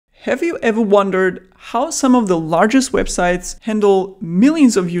Have you ever wondered how some of the largest websites handle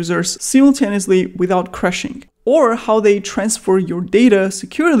millions of users simultaneously without crashing? Or how they transfer your data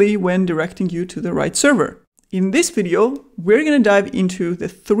securely when directing you to the right server? In this video, we're going to dive into the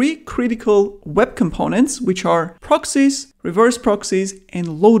 3 critical web components, which are proxies, reverse proxies,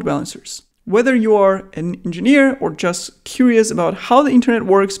 and load balancers. Whether you are an engineer or just curious about how the internet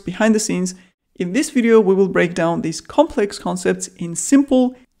works behind the scenes, in this video, we will break down these complex concepts in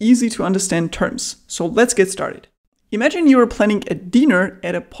simple, easy to understand terms. So let's get started. Imagine you are planning a dinner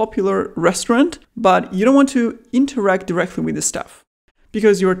at a popular restaurant, but you don't want to interact directly with the staff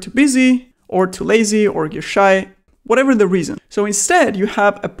because you're too busy or too lazy or you're shy, whatever the reason. So instead, you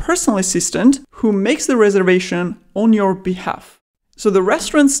have a personal assistant who makes the reservation on your behalf. So the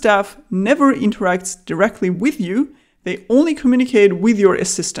restaurant staff never interacts directly with you. They only communicate with your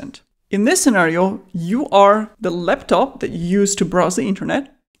assistant. In this scenario, you are the laptop that you use to browse the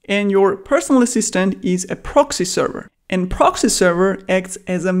internet, and your personal assistant is a proxy server. And proxy server acts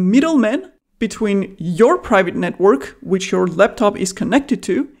as a middleman between your private network, which your laptop is connected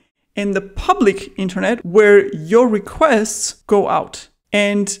to, and the public internet where your requests go out.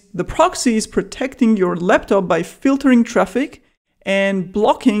 And the proxy is protecting your laptop by filtering traffic and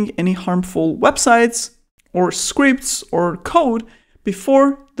blocking any harmful websites or scripts or code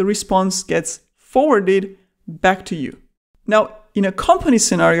before the response gets forwarded back to you. Now, in a company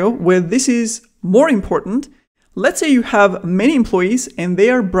scenario where this is more important, let's say you have many employees and they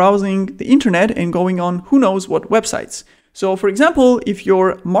are browsing the internet and going on who knows what websites. So for example, if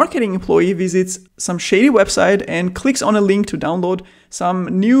your marketing employee visits some shady website and clicks on a link to download some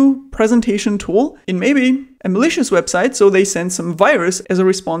new presentation tool in maybe a malicious website, so they send some virus as a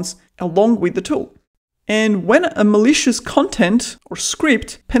response along with the tool. And when a malicious content or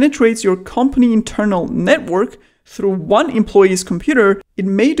script penetrates your company internal network through one employee's computer, it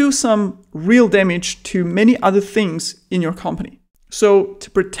may do some real damage to many other things in your company. So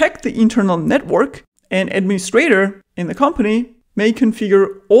to protect the internal network, an administrator in the company may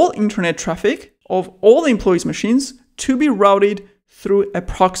configure all internet traffic of all the employees' machines to be routed through a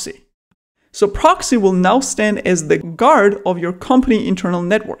proxy. So proxy will now stand as the guard of your company internal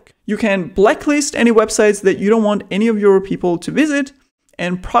network. You can blacklist any websites that you don't want any of your people to visit,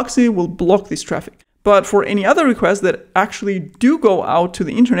 and proxy will block this traffic. But for any other requests that actually do go out to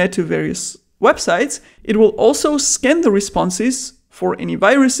the internet to various websites, it will also scan the responses for any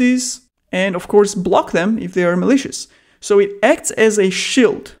viruses and of course block them if they are malicious. So it acts as a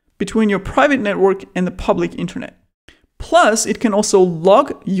shield between your private network and the public internet. Plus, it can also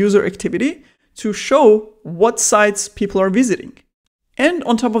log user activity to show what sites people are visiting. And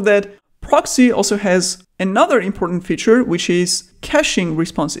on top of that, proxy also has another important feature, which is caching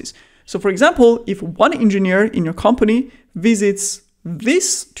responses. So for example, if one engineer in your company visits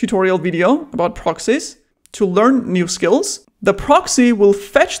this tutorial video about proxies to learn new skills, the proxy will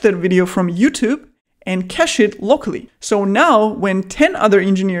fetch that video from YouTube and cache it locally. So now when 10 other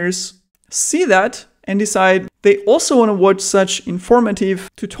engineers see that and decide they also want to watch such informative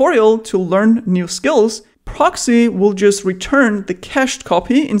tutorial to learn new skills, proxy will just return the cached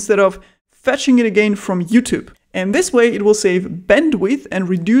copy instead of fetching it again from YouTube. And this way it will save bandwidth and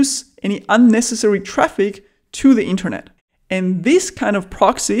reduce any unnecessary traffic to the internet. And this kind of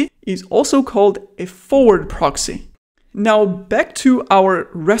proxy is also called a forward proxy. Now back to our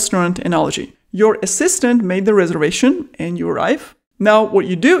restaurant analogy. Your assistant made the reservation and you arrive. Now what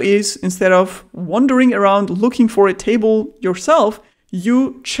you do is, instead of wandering around looking for a table yourself,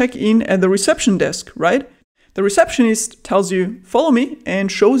 you check in at the reception desk, right? The receptionist tells you, follow me,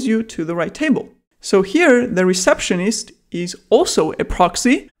 and shows you to the right table. So here, the receptionist is also a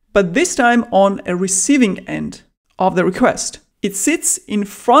proxy, but this time on a receiving end of the request. It sits in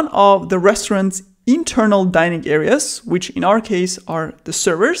front of the restaurant's internal dining areas, which in our case are the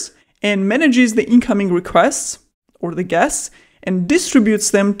servers, and manages the incoming requests or the guests and distributes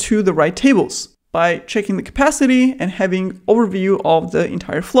them to the right tables by checking the capacity and having overview of the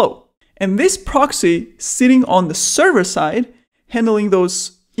entire flow. And this proxy sitting on the server side, handling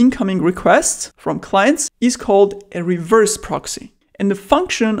those incoming requests from clients, is called a reverse proxy. And the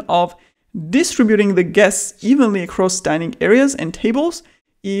function of distributing the guests evenly across dining areas and tables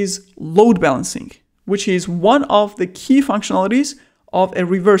is load balancing, which is one of the key functionalities of a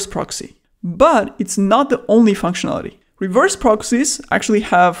reverse proxy. But it's not the only functionality. Reverse proxies actually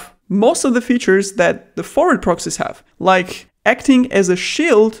have most of the features that the forward proxies have, like acting as a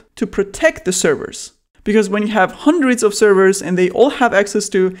shield to protect the servers. Because when you have hundreds of servers and they all have access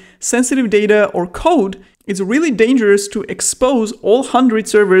to sensitive data or code, it's really dangerous to expose all 100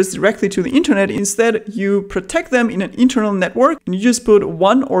 servers directly to the internet. Instead, you protect them in an internal network and you just put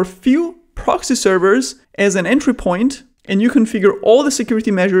one or few proxy servers as an entry point, and you configure all the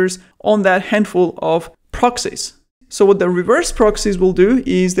security measures on that handful of proxies. So what the reverse proxies will do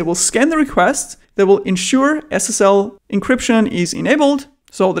is they will scan the requests, they will ensure SSL encryption is enabled,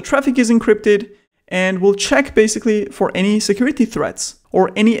 so the traffic is encrypted, and will check basically for any security threats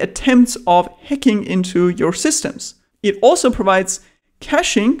or any attempts of hacking into your systems. It also provides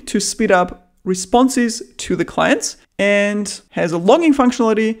caching to speed up responses to the clients and has a logging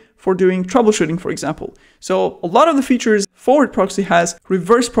functionality for doing troubleshooting, for example. So a lot of the features Forward Proxy has,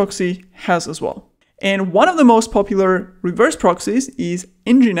 Reverse Proxy has as well. And one of the most popular reverse proxies is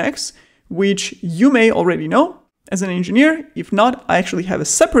Nginx, which you may already know as an engineer. If not, I actually have a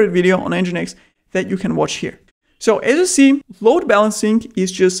separate video on Nginx that you can watch here. So as you see, load balancing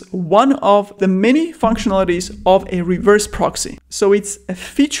is just one of the many functionalities of a reverse proxy. So it's a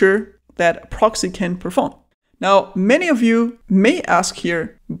feature that a proxy can perform. Now, many of you may ask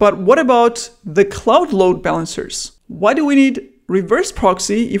here, but what about the cloud load balancers? Why do we need reverse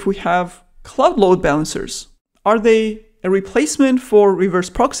proxy if we have cloud load balancers? Are they a replacement for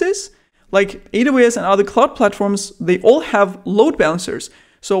reverse proxies? Like AWS and other cloud platforms, they all have load balancers.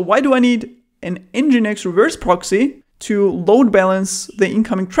 So why do I need an Nginx reverse proxy to load balance the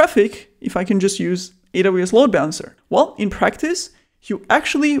incoming traffic if I can just use AWS load balancer? Well, in practice, you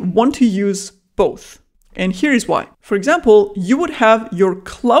actually want to use both. And here is why. For example, you would have your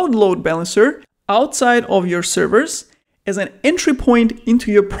cloud load balancer outside of your servers as an entry point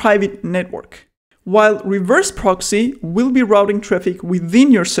into your private network, while reverse proxy will be routing traffic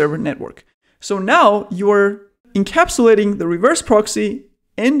within your server network. So now you're encapsulating the reverse proxy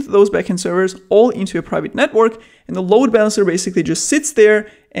and those backend servers all into a private network, and the load balancer basically just sits there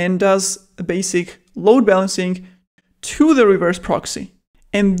and does a basic load balancing to the reverse proxy.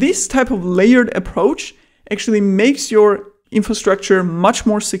 And this type of layered approach actually makes your infrastructure much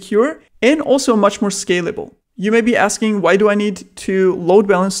more secure and also much more scalable. You may be asking, why do I need to load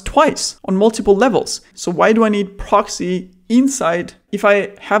balance twice on multiple levels? So why do I need proxy inside if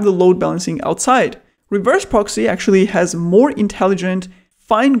I have the load balancing outside? Reverse proxy actually has more intelligent,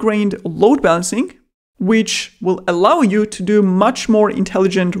 fine-grained load balancing, which will allow you to do much more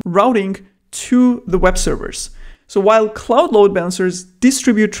intelligent routing to the web servers. So while cloud load balancers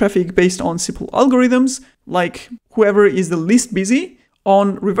distribute traffic based on simple algorithms, like whoever is the least busy,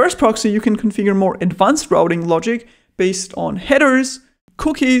 on reverse proxy, you can configure more advanced routing logic based on headers,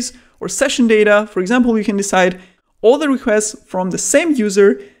 cookies, or session data. For example, you can decide all the requests from the same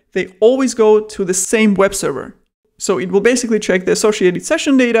user, they always go to the same web server. So it will basically check the associated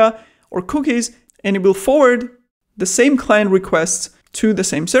session data or cookies, and it will forward the same client requests to the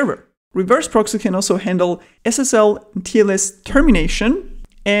same server. Reverse proxy can also handle SSL and TLS termination,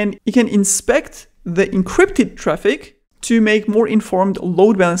 and it can inspect the encrypted traffic to make more informed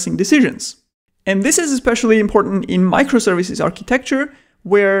load balancing decisions. And this is especially important in microservices architecture,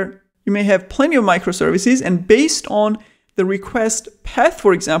 where you may have plenty of microservices, and based on the request path,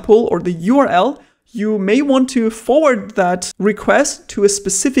 for example, or the URL, you may want to forward that request to a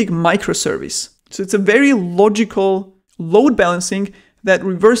specific microservice. So it's a very logical load balancing that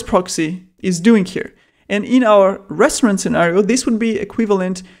reverse proxy is doing here. And in our restaurant scenario, this would be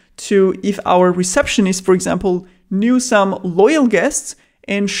equivalent to if our receptionist, for example, knew some loyal guests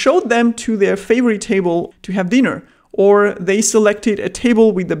and showed them to their favorite table to have dinner, or they selected a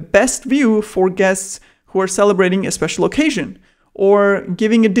table with the best view for guests who are celebrating a special occasion, or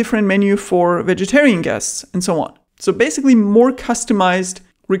giving a different menu for vegetarian guests, and so on. So basically more customized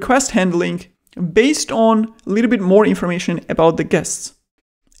request handling based on a little bit more information about the guests.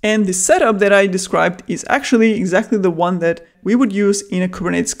 And the setup that I described is actually exactly the one that we would use in a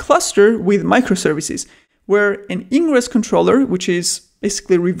Kubernetes cluster with microservices, where an ingress controller, which is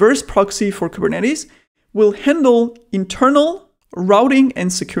basically reverse proxy for Kubernetes, will handle internal routing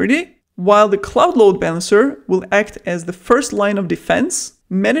and security, while the cloud load balancer will act as the first line of defense,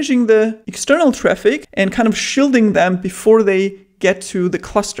 managing the external traffic and kind of shielding them before they get to the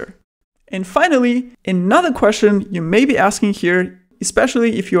cluster. And finally, another question you may be asking here,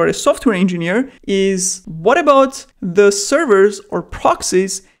 especially if you are a software engineer, is what about the servers or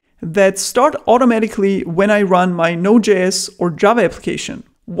proxies that start automatically when I run my Node.js or Java application?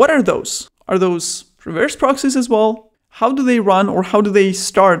 What are those? Are those reverse proxies as well? How do they run, or how do they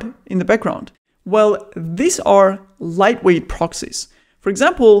start in the background? Well, these are lightweight proxies. For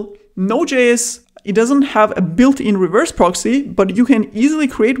example, Node.js, it doesn't have a built-in reverse proxy, but you can easily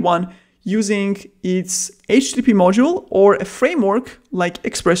create one using its HTTP module or a framework like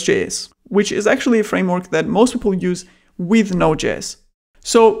Express.js. which is actually a framework that most people use with Node.js.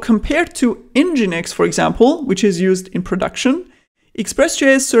 So compared to Nginx, for example, which is used in production,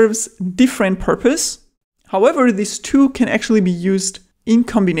 Express.js serves different purpose. However, these two can actually be used in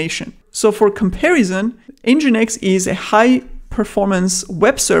combination. So for comparison, Nginx is a high performance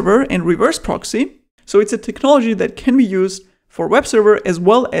web server and reverse proxy. So it's a technology that can be used for web server as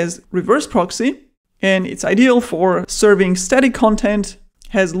well as reverse proxy. And it's ideal for serving static content,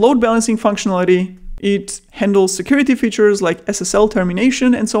 has load balancing functionality. It handles security features like SSL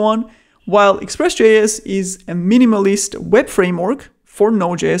termination and so on. While Express.js is a minimalist web framework for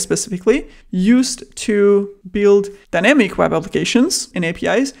Node.js specifically, used to build dynamic web applications and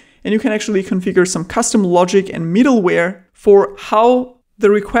APIs. And you can actually configure some custom logic and middleware for how the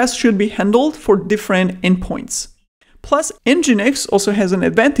request should be handled for different endpoints. Plus, Nginx also has an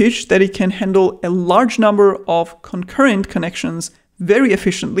advantage that it can handle a large number of concurrent connections very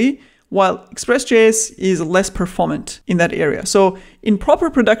efficiently, while Express.js is less performant in that area. So in proper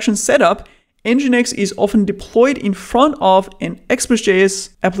production setup, Nginx is often deployed in front of an Express.js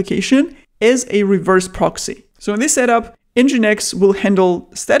application as a reverse proxy. So in this setup, Nginx will handle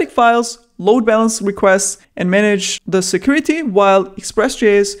static files, load balance requests, and manage the security, while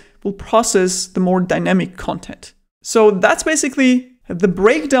Express.js will process the more dynamic content. So that's basically the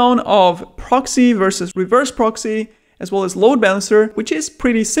breakdown of proxy versus reverse proxy, as well as load balancer, which is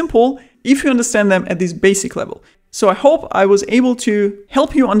pretty simple if you understand them at this basic level. So I hope I was able to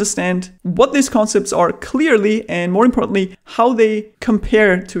help you understand what these concepts are clearly, and more importantly, how they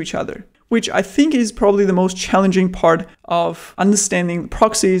compare to each other, which I think is probably the most challenging part of understanding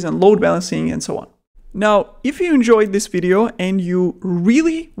proxies and load balancing and so on. Now, if you enjoyed this video and you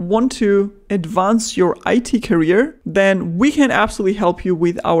really want to advance your IT career, then we can absolutely help you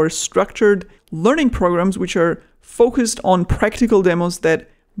with our structured learning programs, which are focused on practical demos that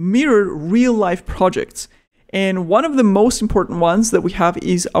mirror real-life projects. And one of the most important ones that we have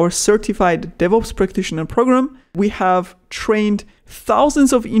is our certified DevOps practitioner program. We have trained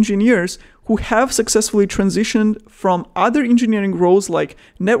thousands of engineers who have successfully transitioned from other engineering roles like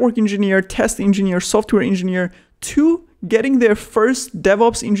network engineer, test engineer, software engineer, to getting their first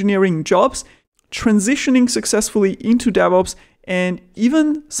DevOps engineering jobs, transitioning successfully into DevOps, and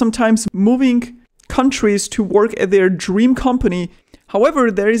even sometimes moving countries to work at their dream company.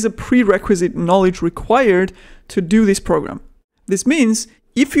 However, there is a prerequisite knowledge required to do this program. This means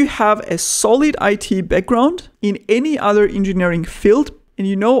if you have a solid IT background in any other engineering field, and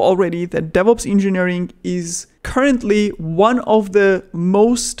you know already that DevOps engineering is currently one of the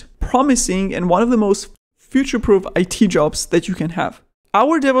most promising and one of the most future-proof IT jobs that you can have.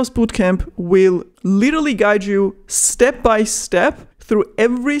 Our DevOps Bootcamp will literally guide you step by step through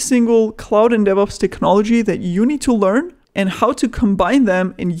every single cloud and DevOps technology that you need to learn and how to combine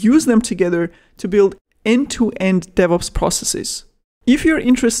them and use them together to build end-to-end DevOps processes. If you're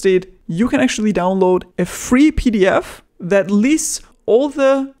interested, you can actually download a free PDF that lists all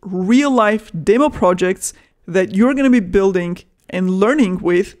the real-life demo projects that you're going to be building and learning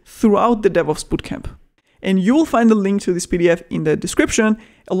with throughout the DevOps Bootcamp. And you will find the link to this PDF in the description,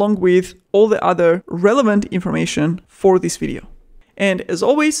 along with all the other relevant information for this video. And as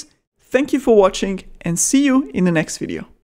always, thank you for watching and see you in the next video.